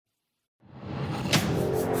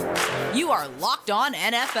You are Locked On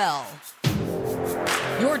NFL,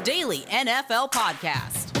 your daily NFL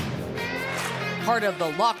podcast. Part of the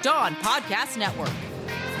Locked On Podcast Network,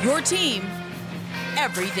 your team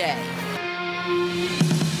every day.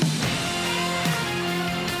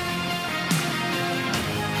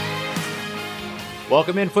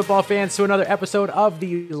 Welcome in, football fans, to another episode of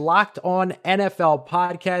the Locked On NFL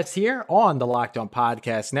podcast here on the Locked On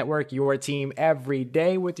Podcast Network, your team every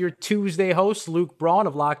day, with your Tuesday host, Luke Braun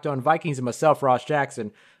of Locked On Vikings, and myself, Ross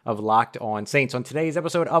Jackson of Locked On Saints. On today's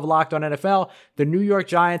episode of Locked On NFL, the New York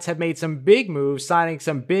Giants have made some big moves, signing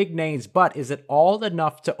some big names, but is it all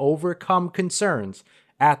enough to overcome concerns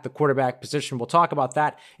at the quarterback position? We'll talk about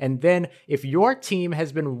that. And then if your team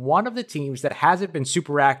has been one of the teams that hasn't been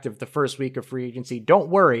super active the first week of free agency, don't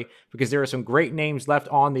worry, because there are some great names left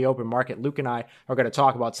on the open market. Luke and I are going to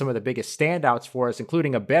talk about some of the biggest standouts for us,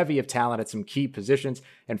 including a bevy of talent at some key positions.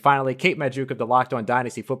 And finally, Kate Magdziuk of the Locked On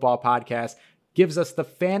Dynasty Football Podcast gives us the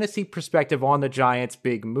fantasy perspective on the Giants'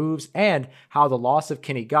 big moves and how the loss of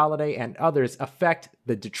Kenny Golladay and others affect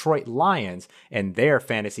the Detroit Lions and their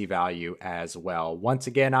fantasy value as well. Once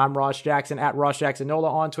again, I'm Ross Jackson at Ross Jackson Nola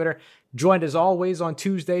on Twitter, joined as always on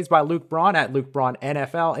Tuesdays by Luke Braun at Luke Braun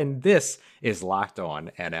NFL, and this is Locked On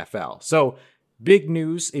NFL. So, big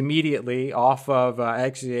news immediately off of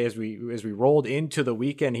actually as we rolled into the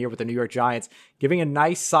weekend here with the New York Giants giving a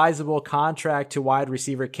nice sizable contract to wide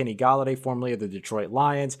receiver Kenny Golladay, formerly of the Detroit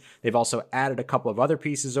Lions. They've also added a couple of other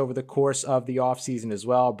pieces over the course of the offseason as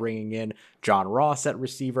well, bringing in John Ross at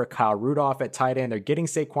receiver, Kyle Rudolph at tight end. They're getting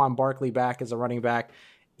Saquon Barkley back as a running back.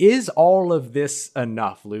 Is all of this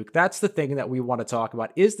enough, Luke? That's the thing that we want to talk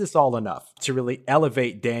about. Is this all enough to really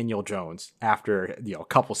elevate Daniel Jones after a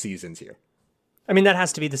couple seasons here? I mean, that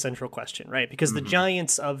has to be the central question, right? Because the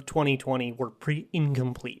Giants of 2020 were pretty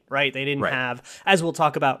incomplete, right? They didn't have, as we'll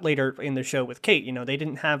talk about later in the show with Kate, they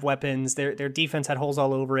didn't have weapons. Their defense had holes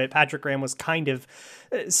all over it. Patrick Graham was kind of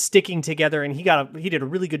sticking together, and he did a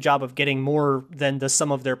really good job of getting more than the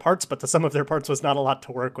sum of their parts, but the sum of their parts was not a lot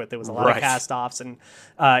to work with. There was a lot of cast-offs and,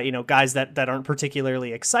 guys that aren't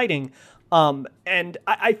particularly exciting. And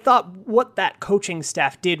I thought what that coaching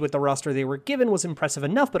staff did with the roster they were given was impressive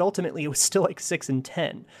enough, but ultimately it was still like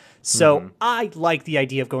 6-10. So I like the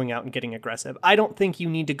idea of going out and getting aggressive. I don't think you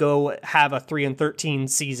need to go have a 3-13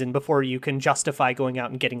 season before you can justify going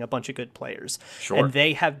out and getting a bunch of good players. Sure. And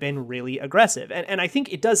they have been really aggressive. And I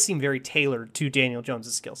think it does seem very tailored to Daniel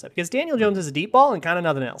Jones' skill set, because Daniel Jones is a deep ball and kind of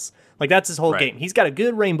nothing else. Like, that's his whole game. He's got a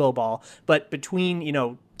good rainbow ball, but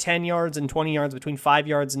between, 10 yards and 20 yards, between 5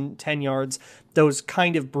 yards and 10 yards, those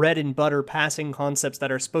kind of bread and butter passing concepts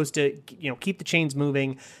that are supposed to, keep the chains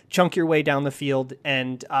moving, chunk your way down the field,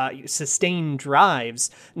 and sustain drives,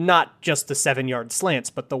 not just the 7-yard slants,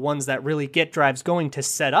 but the ones that really get drives going to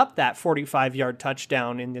set up that 45-yard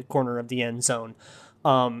touchdown in the corner of the end zone.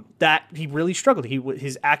 That he really struggled.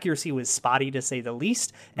 His accuracy was spotty, to say the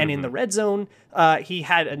least. And in the red zone, he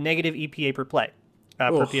had a negative EPA per play,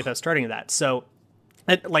 per PFF starting that. So,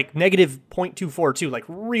 like negative 0.242, like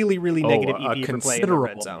really, really negative EPA per play in the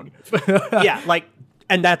red zone.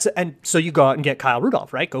 And so you go out and get Kyle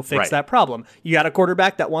Rudolph, right? Go fix that problem. You got a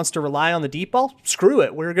quarterback that wants to rely on the deep ball? Screw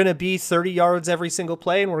it. We're going to be 30 yards every single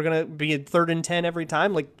play, and we're going to be at 3rd and 10 every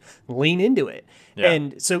time. Like, lean into it. Yeah.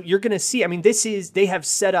 And so you're going to see, they have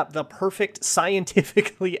set up the perfect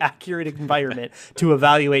scientifically accurate environment to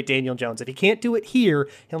evaluate Daniel Jones. If he can't do it here,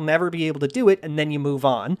 he'll never be able to do it, and then you move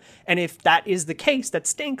on. And if that is the case, that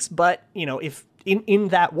stinks. But, if in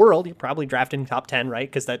that world, you're probably drafting top 10, right?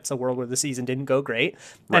 Because that's a world where the season didn't go great.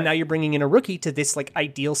 Right. And now you're bringing in a rookie to this like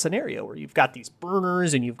ideal scenario where you've got these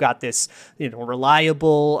burners and you've got this,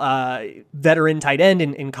 reliable veteran tight end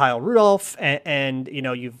in Kyle Rudolph. And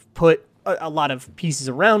you've put a lot of pieces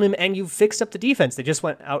around him, and you've fixed up the defense. They just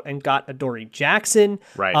went out and got Adoree Jackson.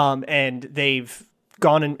 Right. And they've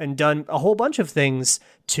gone and done a whole bunch of things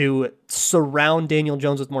to surround Daniel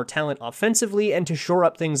Jones with more talent offensively and to shore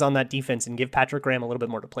up things on that defense and give Patrick Graham a little bit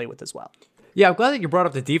more to play with as well. Yeah, I'm glad that you brought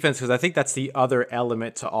up the defense, because I think that's the other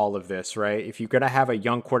element to all of this, right? If you're going to have a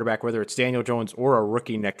young quarterback, whether it's Daniel Jones or a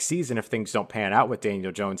rookie next season, if things don't pan out with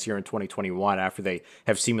Daniel Jones here in 2021, after they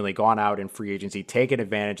have seemingly gone out in free agency, taken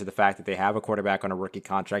advantage of the fact that they have a quarterback on a rookie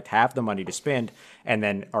contract, have the money to spend, and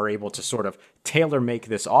then are able to sort of tailor-make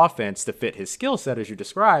this offense to fit his skill set, as you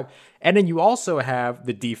described. And then you also have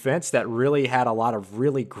the defense that really had a lot of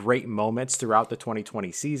really great moments throughout the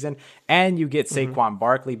 2020 season, and you get Saquon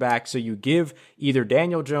Barkley back, so you give either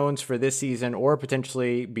Daniel Jones for this season or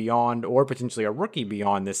potentially beyond, or potentially a rookie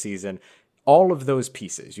beyond this season, all of those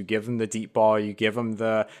pieces. You give them the deep ball, you give them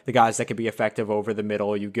the guys that can be effective over the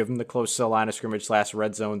middle, you give them the close to the line of scrimmage /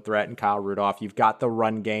 red zone threat and Kyle Rudolph. You've got the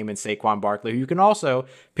run game and Saquon Barkley, who you can also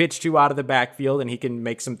pitch to out of the backfield, and he can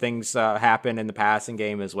make some things happen in the passing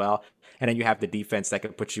game as well. And then you have the defense that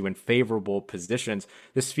can put you in favorable positions.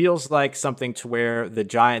 This feels like something to where the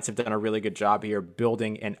Giants have done a really good job here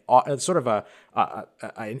building an sort of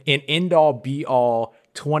an end-all be-all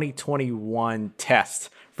 2021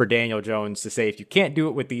 test for Daniel Jones to say, if you can't do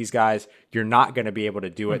it with these guys, you're not going to be able to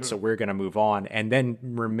do it. So we're going to move on, and then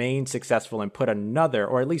remain successful and put another,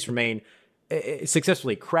 or at least remain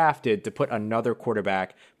successfully crafted to put another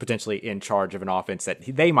quarterback potentially in charge of an offense that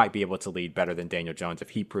they might be able to lead better than Daniel Jones if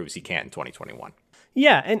he proves he can in 2021.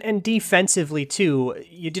 Yeah, and defensively too,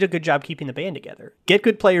 you did a good job keeping the band together. Get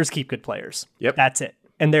good players, keep good players. Yep. That's it.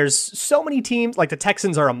 And there's so many teams, like the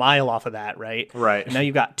Texans are a mile off of that, right? Right. And now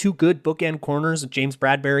you've got two good bookend corners, James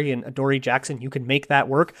Bradbury and Adoree Jackson. You can make that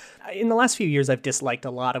work. In the last few years, I've disliked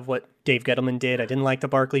a lot of what Dave Gettleman did. I didn't like the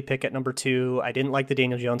Barkley pick at number 2. I didn't like the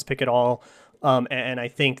Daniel Jones pick at all. And I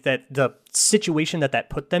think that the situation that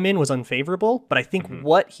put them in was unfavorable. But I think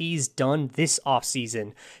what he's done this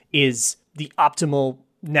offseason is the optimal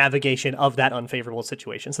navigation of that unfavorable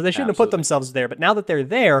situation. So they shouldn't have put themselves there. But now that they're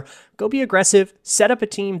there, go be aggressive, set up a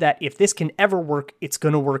team that if this can ever work, it's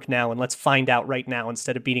going to work now. And let's find out right now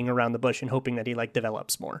instead of beating around the bush and hoping that he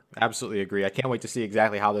develops more. Absolutely agree. I can't wait to see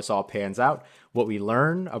exactly how this all pans out, what we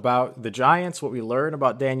learn about the Giants, what we learn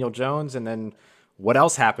about Daniel Jones, and then what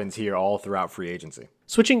else happens here all throughout free agency.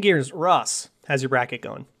 Switching gears, Ross, how's your bracket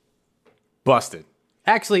going? Busted.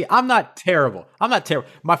 Actually, I'm not terrible.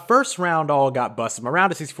 My first round all got busted. My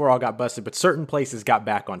round of 64 all got busted, but certain places got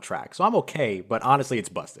back on track. So I'm okay, but honestly, it's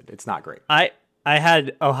busted. It's not great. I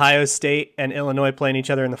had Ohio State and Illinois playing each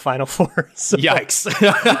other in the Final Four. So yikes.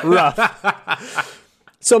 Rough.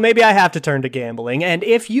 So maybe I have to turn to gambling. And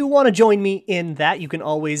if you want to join me in that, you can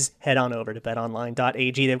always head on over to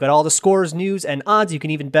betonline.ag. They've got all the scores, news, and odds. You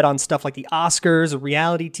can even bet on stuff like the Oscars,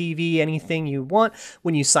 reality TV, anything you want.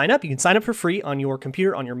 When you sign up, you can sign up for free on your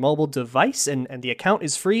computer, on your mobile device, and the account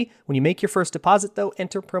is free. When you make your first deposit, though,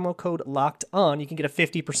 enter promo code LOCKEDON. You can get a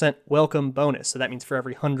 50% welcome bonus. So that means for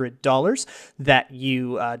every $100 that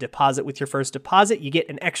you deposit with your first deposit, you get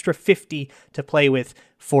an extra $50 to play with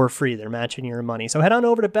for free. They're matching your money. So head on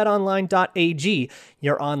over to betonline.ag,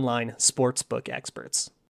 your online sportsbook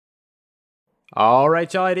experts. All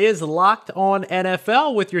right, y'all. It is Locked On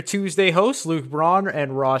NFL with your Tuesday hosts, Luke Braun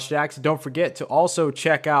and Ross Jackson. Don't forget to also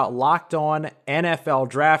check out Locked On NFL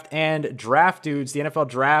Draft and Draft Dudes. The NFL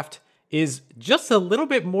Draft is just a little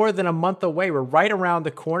bit more than a month away. We're right around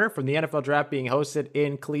the corner from the NFL Draft being hosted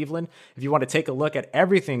in Cleveland. If you want to take a look at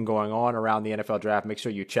everything going on around the NFL Draft, make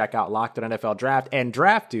sure you check out Locked On NFL Draft and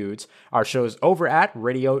Draft Dudes, our shows over at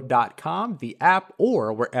radio.com, the app,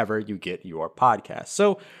 or wherever you get your podcasts.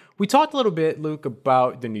 So we talked a little bit, Luke,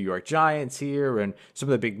 about the New York Giants here and some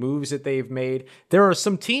of the big moves that they've made. There are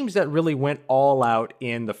some teams that really went all out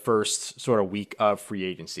in the first sort of week of free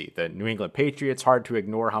agency. The New England Patriots, hard to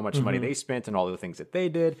ignore how much money they spent and all the things that they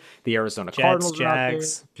did. The Arizona Cardinals,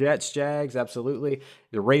 Jags. Jets, Jags, absolutely.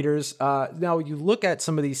 The Raiders. Now, you look at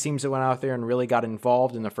some of these teams that went out there and really got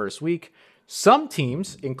involved in the first week. Some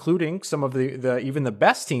teams, including some of the even the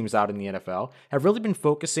best teams out in the NFL, have really been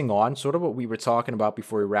focusing on sort of what we were talking about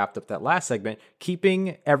before we wrapped up that last segment,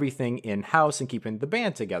 keeping everything in-house and keeping the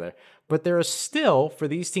band together. But there are still, for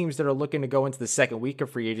these teams that are looking to go into the second week of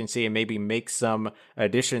free agency and maybe make some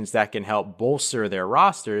additions that can help bolster their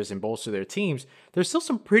rosters and bolster their teams, there's still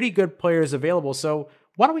some pretty good players available. So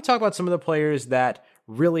why don't we talk about some of the players that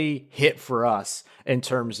really hit for us in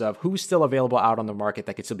terms of who's still available out on the market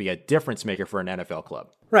that could still be a difference maker for an NFL club.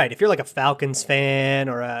 Right. If you're like a Falcons fan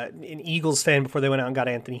or an Eagles fan before they went out and got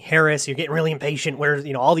Anthony Harris, you're getting really impatient where,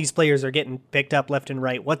 all these players are getting picked up left and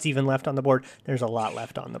right. What's even left on the board? There's a lot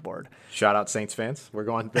left on the board. Shout out Saints fans. They're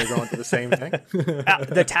going to the same thing.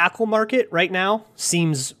 The tackle market right now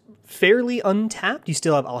seems fairly untapped. You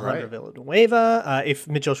still have Alejandro Villanueva. If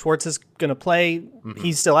Mitchell Schwartz is going to play,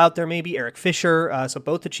 he's still out there maybe. Eric Fisher. So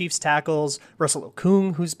both the Chiefs tackles. Russell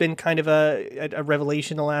Okung, who's been kind of a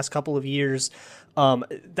revelation the last couple of years.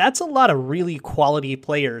 That's a lot of really quality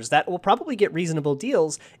players that will probably get reasonable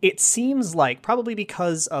deals. It seems like probably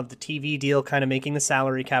because of the TV deal kind of making the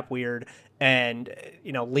salary cap weird and,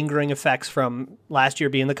 lingering effects from last year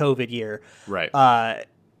being the COVID year. Right.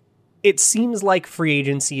 It seems like free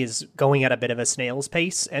agency is going at a bit of a snail's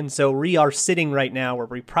pace. And so we are sitting right now where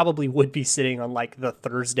we probably would be sitting on like the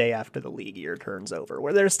Thursday after the league year turns over,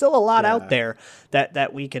 where there's still a lot out there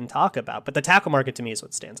that we can talk about. But the tackle market to me is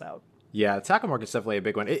what stands out. Yeah, the tackle market's definitely a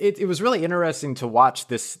big one. It was really interesting to watch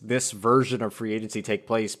this version of free agency take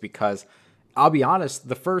place because I'll be honest,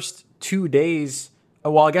 the first 2 days,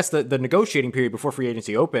 well, I guess the negotiating period before free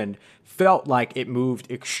agency opened felt like it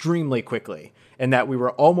moved extremely quickly and that we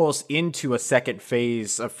were almost into a second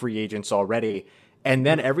phase of free agents already. And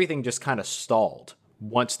then everything just kind of stalled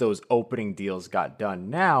once those opening deals got done.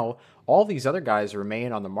 Now, all these other guys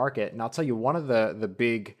remain on the market. And I'll tell you, one of the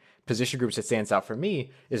big position groups that stands out for me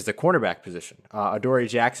is the cornerback position. Adoree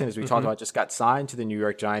Jackson, as we talked about, just got signed to the New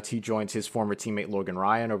York Giants. He joins his former teammate Logan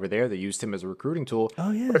Ryan over there. They used him as a recruiting tool.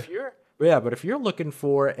 Oh, yeah. But if you're looking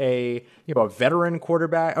for a veteran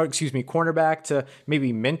cornerback to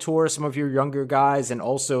maybe mentor some of your younger guys and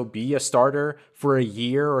also be a starter for a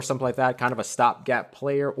year or something like that, kind of a stopgap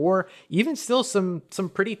player, or even still some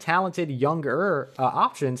pretty talented younger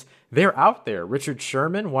options, they're out there. Richard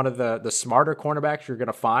Sherman, one of the smarter cornerbacks you're going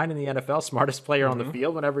to find in the NFL, smartest player on the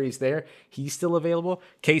field whenever he's there, he's still available.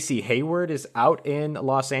 Casey Hayward is out in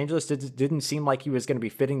Los Angeles. Didn't seem like he was going to be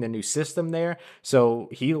fitting the new system there, so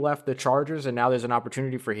he left the Chargers, and now there's an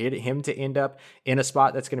opportunity for him to end up in a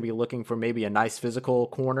spot that's going to be looking for maybe a nice physical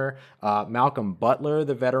corner. Malcolm Butler,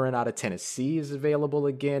 the veteran out of Tennessee, is available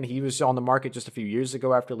again. He was on the market just a few years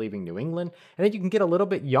ago after leaving New England. And then you can get a little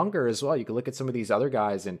bit younger as well. You can look at some of these other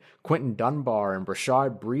guys and Quentin Dunbar and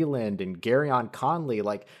Brashad Breeland and Garyon Conley.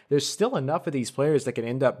 Like, there's still enough of these players that can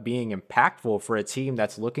end up being impactful for a team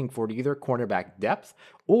that's looking for either cornerback depth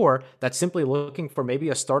or that's simply looking for maybe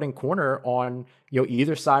a starting corner on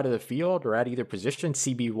either side of the field or at either position,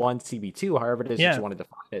 CB1, CB2, however it is that you want to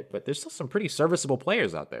define it. But there's still some pretty serviceable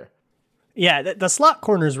players out there. Yeah, the slot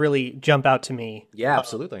corners really jump out to me. Yeah,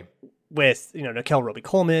 absolutely. With, Nickel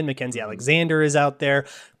Roby-Coleman, Mackenzie Alexander is out there.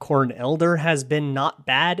 Corn Elder has been not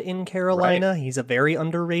bad in Carolina. Right. He's a very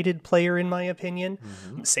underrated player, in my opinion.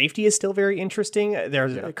 Safety is still very interesting.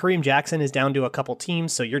 Kareem Jackson is down to a couple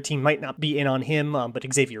teams, so your team might not be in on him, but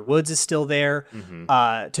Xavier Woods is still there.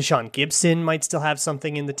 Tashawn Gibson might still have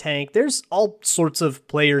something in the tank. There's all sorts of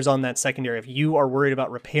players on that secondary. If you are worried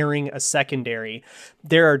about repairing a secondary,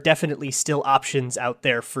 there are definitely still options out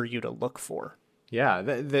there for you to look for. Yeah,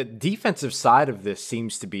 the defensive side of this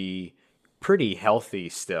seems to be pretty healthy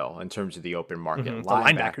still in terms of the open market. The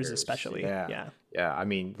linebackers especially. Yeah. I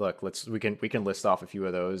mean, look, we can list off a few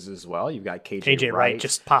of those as well. You've got KJ Wright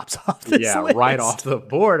just pops off this list. Right off the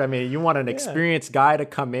board. I mean, you want an experienced guy to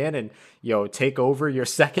come in and take over your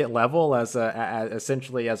second level as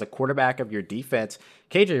essentially as a quarterback of your defense.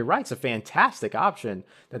 KJ Wright's a fantastic option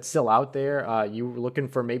that's still out there. You were looking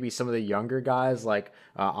for maybe some of the younger guys like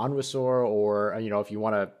Onwuasor, or if you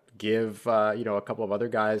want to give a couple of other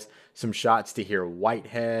guys some shots to hear.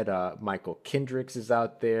 Whitehead, Michael Kendricks is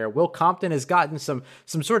out there. Will Compton has gotten some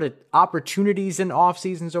sort of opportunities in off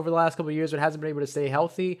seasons over the last couple of years, but hasn't been able to stay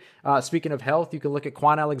healthy. Speaking of health, you can look at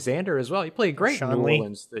Quan Alexander as well. He played great in New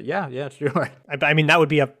Orleans. Yeah, sure. I mean, that would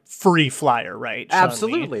be a free flyer, right?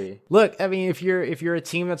 Absolutely. Look, I mean, if you're a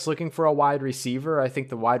team that's looking for a wide receiver, I think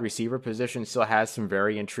the wide receiver position still has some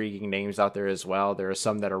very intriguing names out there as well. There are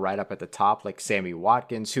some that are right up at the top, like Sammy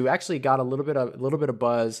Watkins, who actually got a little bit of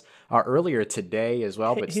buzz earlier today as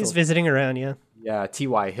well. But he's still visiting around, Yeah,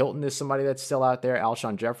 T.Y. Hilton is somebody that's still out there.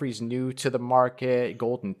 Alshon Jeffrey's new to the market.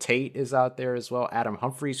 Golden Tate is out there as well. Adam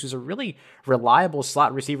Humphries, who's a really reliable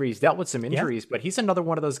slot receiver. He's dealt with some injuries, but he's another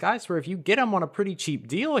one of those guys where if you get him on a pretty cheap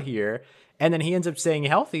deal here and then he ends up staying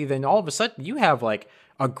healthy, then all of a sudden you have like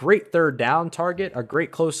a great third down target, a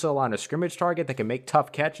great close to the line of scrimmage target that can make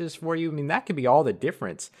tough catches for you. I mean, that could be all the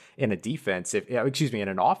difference in a defense, in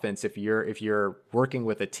an offense, if you're working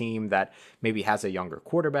with a team that maybe has a younger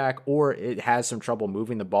quarterback or it has some trouble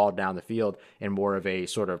moving the ball down the field in more of a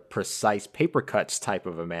sort of precise paper cuts type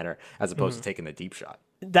of a manner, as opposed to taking the deep shot.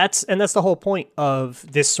 That's the whole point of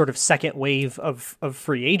this sort of second wave of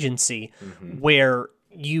free agency, where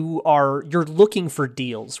you're looking for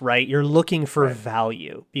deals, right? You're looking for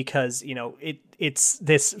value because, it's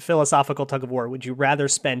this philosophical tug of war. Would you rather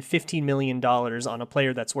spend $15 million on a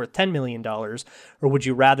player that's worth $10 million, or would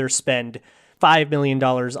you rather spend $5 million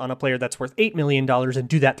on a player that's worth $8 million and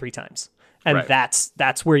do that 3 times? And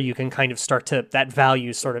that's where you can kind of start to, that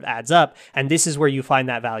value sort of adds up. And this is where you find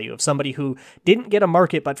that value of somebody who didn't get a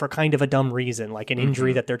market, but for kind of a dumb reason, like an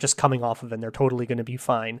injury that they're just coming off of and they're totally going to be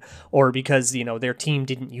fine. Or because, their team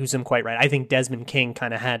didn't use him quite right. I think Desmond King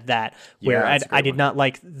kind of had that where I did not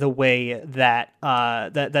like the way that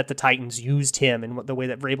that the Titans used him and the way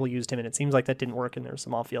that Vrabel used him. And it seems like that didn't work, and there's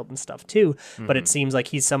some off field and stuff too. But it seems like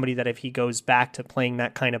he's somebody that if he goes back to playing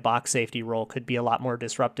that kind of box safety role could be a lot more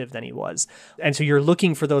disruptive than he was. And so you're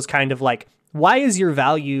looking for those kind of like why is your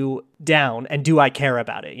value down and do I care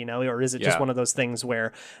about it? Or is it just one of those things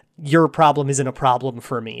where your problem isn't a problem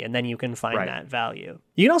for me, and then you can find that value.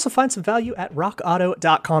 You can also find some value at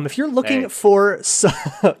rockauto.com. If you're looking for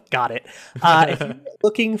got it. If you're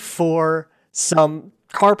looking for some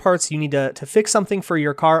car parts, you need to fix something for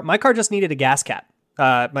your car. My car just needed a gas cap.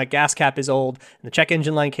 My gas cap is old, and the check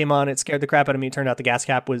engine light came on. It scared the crap out of me. It turned out the gas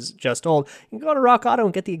cap was just old. You can go to Rock Auto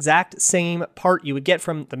and get the exact same part you would get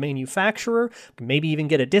from the manufacturer, maybe even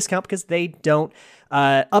get a discount because they don't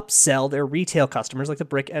upsell their retail customers like the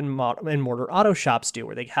brick and mortar auto shops do,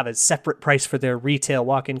 where they have a separate price for their retail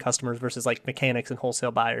walk-in customers versus like mechanics and wholesale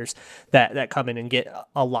buyers that come in and get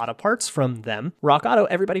a lot of parts from them. Rock Auto,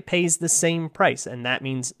 everybody pays the same price, and that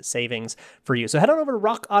means savings for you. So head on over to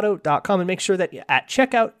rockauto.com and make sure that at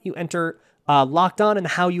checkout you enter Locked On in the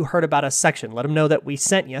How You Heard About Us section. Let them know that we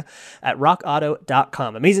sent you at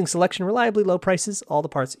rockauto.com. Amazing selection, reliably low prices, all the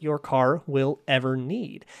parts your car will ever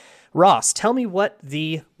need. Ross, tell me what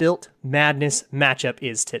the Built Madness matchup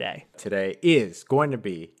is today. Today is going to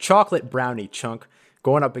be chocolate brownie chunk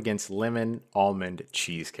going up against lemon almond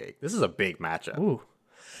cheesecake. This is a big matchup. Ooh.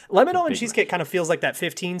 Lemon almond cheesecake kind of feels like that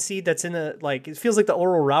 15 seed that's in it feels like the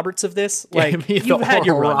Oral Roberts of this. Like, you've had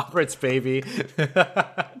your run. Roberts, baby.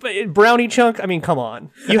 But brownie chunk, I mean, come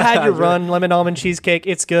on. You had your run, lemon almond cheesecake.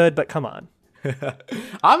 It's good, but come on.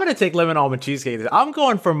 I'm going to take lemon almond cheesecake. I'm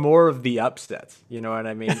going for more of the upsets. You know what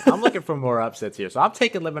I mean? I'm looking for more upsets here. So I'm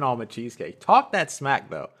taking lemon almond cheesecake. Talk that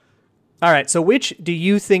smack, though. All right, so which do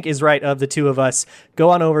you think is right of the two of us?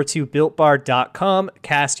 Go on over to BuiltBar.com,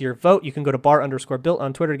 cast your vote. You can go to bar_built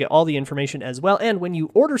on Twitter to get all the information as well. And when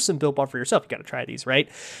you order some Built Bar for yourself, you got to try these, right?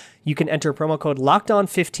 You can enter promo code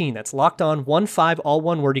LOCKEDON15. That's LOCKEDON15, all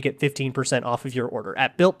one word. You get 15% off of your order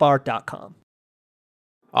at BuiltBar.com.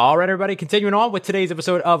 All right, everybody, continuing on with today's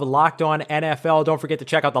episode of Locked On NFL. Don't forget to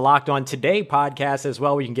check out the Locked On Today podcast as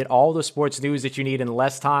well, where you can get all the sports news that you need in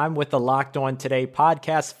less time with the Locked On Today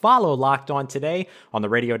podcast. Follow Locked On Today on the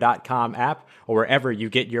radio.com app or wherever you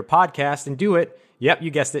get your podcast, and do it. Yep,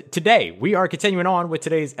 you guessed it. Today, we are continuing on with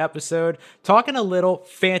today's episode, talking a little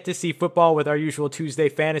fantasy football with our usual Tuesday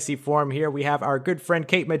fantasy forum here. We have our good friend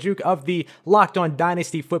Kate Majuk of the Locked On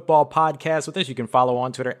Dynasty Football podcast with us. You can follow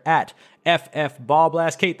on Twitter at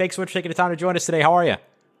FFBallBlast. Kate, thanks so much for taking the time to join us today. How are you?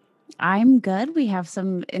 I'm good. We have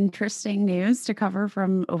some interesting news to cover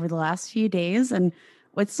from over the last few days, and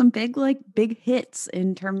with some big hits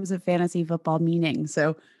in terms of fantasy football meaning.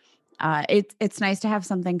 So it's nice to have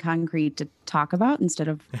something concrete to talk about instead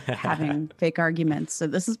of having fake arguments. So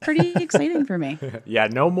this is pretty exciting for me. Yeah,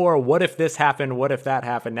 no more what if this happened, what if that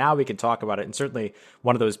happened. Now we can talk about it. And certainly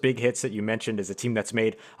one of those big hits that you mentioned is a team that's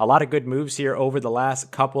made a lot of good moves here over the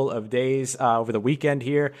last couple of days, over the weekend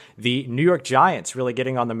here. The New York Giants really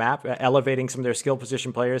getting on the map, elevating some of their skill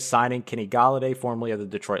position players, signing Kenny Golladay, formerly of the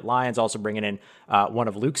Detroit Lions, also bringing in one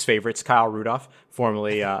of Luke's favorites, Kyle Rudolph,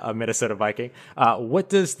 formerly a Minnesota Viking. What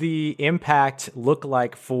does the impact look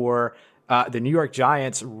like for the New York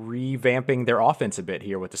Giants revamping their offense a bit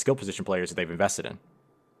here with the skill position players that they've invested in?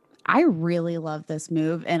 I really love this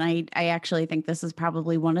move, and I actually think this is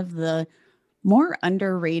probably one of the more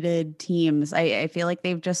underrated teams. I feel like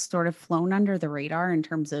they've just sort of flown under the radar in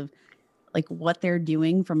terms of like what they're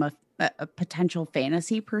doing from a potential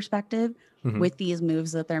fantasy perspective with these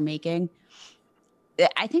moves that they're making.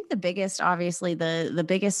 I think the biggest, obviously, the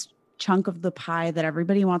biggest chunk of the pie that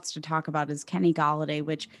everybody wants to talk about is Kenny Golladay,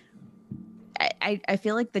 which I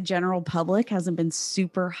feel like the general public hasn't been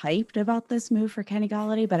super hyped about this move for Kenny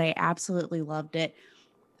Golladay, but I absolutely loved it.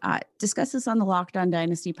 Discuss this on the Locked On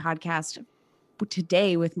Dynasty podcast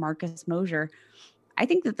today with Marcus Mosher. I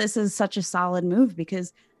think that this is such a solid move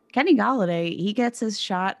because Kenny Golladay, he gets his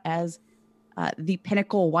shot as the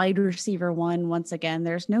pinnacle wide receiver one. Once again,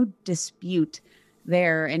 there's no dispute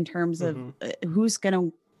there in terms of who's going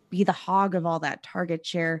to be the hog of all that target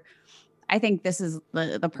share. I think this is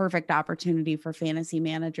the perfect opportunity for fantasy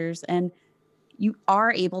managers, and you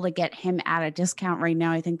are able to get him at a discount right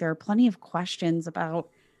now. I think there are plenty of questions about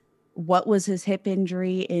what was his hip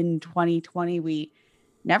injury in 2020. We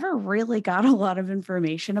never really got a lot of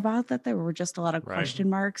information about that. There were just a lot of question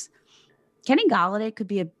marks. Kenny Golladay could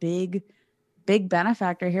be a big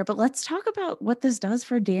benefactor here, but let's talk about what this does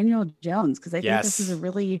for Daniel Jones, because I think this is a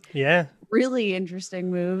really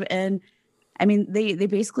interesting move. And I mean, they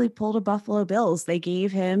basically pulled a Buffalo Bills. They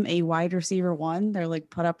gave him a wide receiver one. They're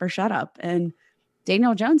like, put up or shut up. And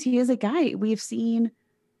Daniel Jones, he is a guy. We've seen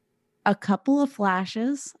a couple of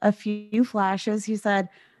flashes, a few flashes. He said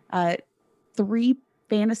 3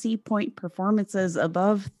 fantasy point performances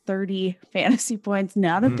above 30 fantasy points,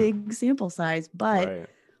 not a big sample size, but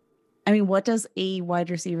I I mean, what does a wide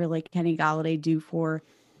receiver like Kenny Golladay do for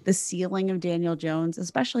the ceiling of Daniel Jones,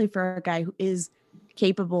 especially for a guy who is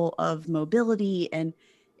capable of mobility? And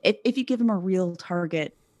if you give him a real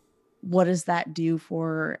target, what does that do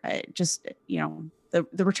for just, the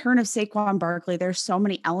return of Saquon Barkley? There's so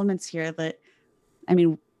many elements here that, I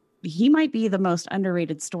mean, he might be the most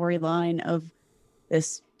underrated storyline of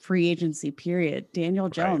this free agency period. Daniel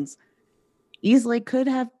Jones easily could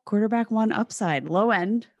have quarterback one upside, low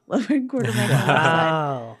end quarterback one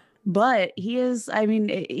upside. But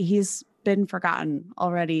he's been forgotten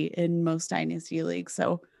already in most dynasty leagues.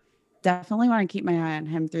 So definitely want to keep my eye on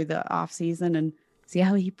him through the offseason and see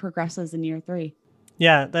how he progresses in year 3.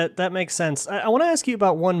 Yeah, that makes sense. I want to ask you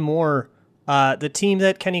about one more. The team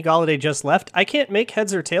that Kenny Golladay just left, I can't make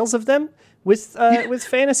heads or tails of them with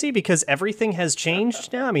fantasy because everything has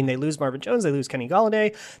changed now. I mean, they lose Marvin Jones, they lose Kenny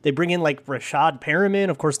Golladay, they bring in like Rashad Perriman.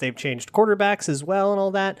 Of course, they've changed quarterbacks as well and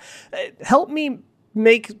all that. Help me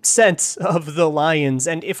make sense of the Lions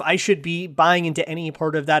and if I should be buying into any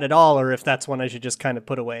part of that at all, or if that's one I should just kind of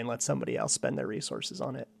put away and let somebody else spend their resources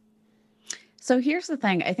on it. So here's the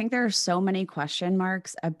thing. I think there are so many question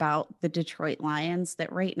marks about the Detroit Lions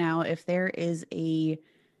that right now, if there's a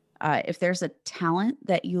talent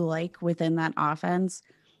that you like within that offense,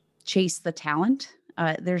 chase the talent.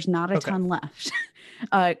 There's not a ton left.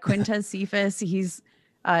 Quintez Cephas, he's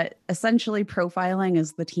essentially profiling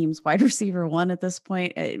as the team's wide receiver 1 at this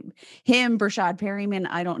point. Him, Rashad Perriman,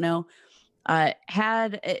 I don't know.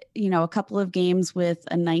 Had a couple of games with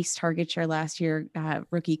a nice target share last year.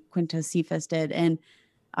 Rookie Quintez Cephas did, and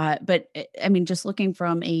but I mean, just looking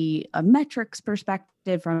from a metrics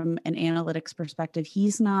perspective, from an analytics perspective,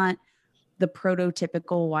 he's not the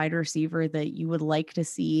prototypical wide receiver that you would like to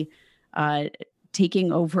see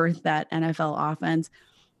taking over that NFL offense.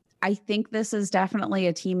 I think this is definitely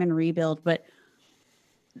a team in rebuild, but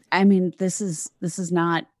I mean, this is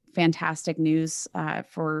not fantastic news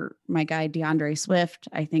for my guy DeAndre Swift.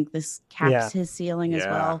 I think this caps his ceiling as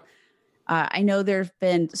well. I know there have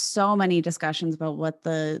been so many discussions about what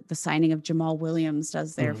the signing of Jamal Williams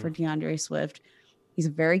does there for DeAndre Swift. He's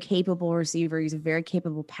a very capable receiver. He's a very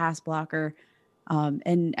capable pass blocker.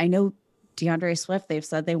 And I know DeAndre Swift, they've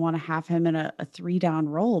said they want to have him in a 3-down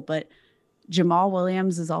role, but Jamal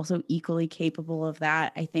Williams is also equally capable of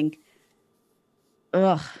that. I think,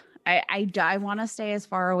 I want to stay as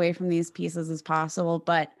far away from these pieces as possible,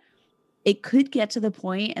 but it could get to the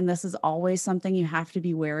point, and this is always something you have to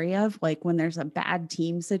be wary of, like when there's a bad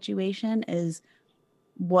team situation, is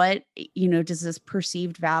what, does this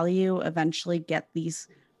perceived value eventually get these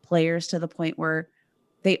players to the point where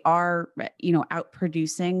they are,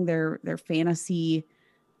 outproducing their fantasy,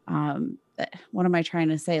 what am I trying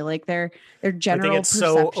to say? Like their general perception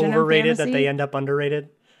so overrated of fantasy, that they end up underrated.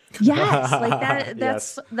 Yes, like that.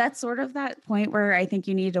 That's sort of that point where I think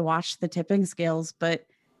you need to watch the tipping scales. But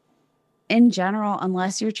in general,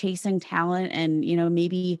 unless you're chasing talent, and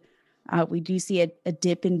maybe we do see a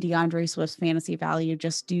dip in DeAndre Swift's fantasy value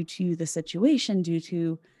just due to the situation, due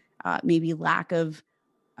to maybe lack of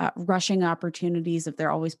rushing opportunities if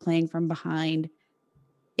they're always playing from behind.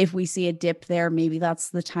 If we see a dip there, maybe that's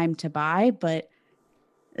the time to buy. But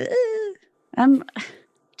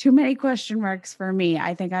too many question marks for me.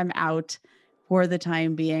 I think I'm out for the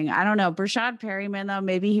time being. I don't know. Rashad Perriman, though,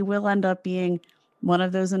 maybe he will end up being one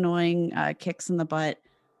of those annoying kicks in the butt.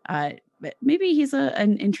 But maybe he's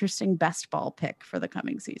an interesting best ball pick for the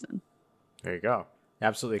coming season. There you go.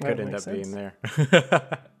 Absolutely could end up being there.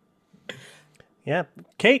 Yeah.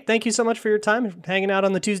 Kate, thank you so much for your time hanging out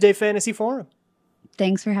on the Tuesday Fantasy Forum.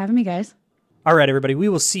 Thanks for having me, guys. All right, everybody, we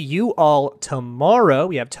will see you all tomorrow.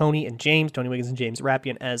 We have Tony Wiggins and James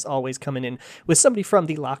Rappian, as always, coming in with somebody from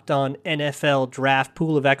the Locked On NFL Draft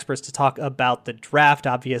pool of experts to talk about the draft.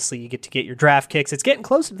 Obviously, you get to get your draft kicks. It's getting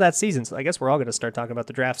close to that season, so I guess we're all going to start talking about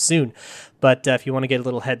the draft soon. But if you want to get a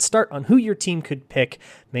little head start on who your team could pick,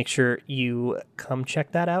 make sure you come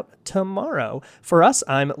check that out tomorrow. For us,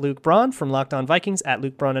 I'm Luke Braun from Locked On Vikings, at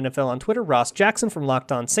Luke Braun NFL on Twitter, Ross Jackson from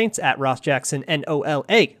Locked On Saints, at Ross Jackson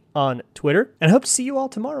NOLA on Twitter, and I hope to see you all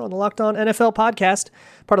tomorrow on the Locked On NFL podcast,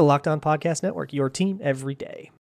 part of the Locked On Podcast Network, your team every day.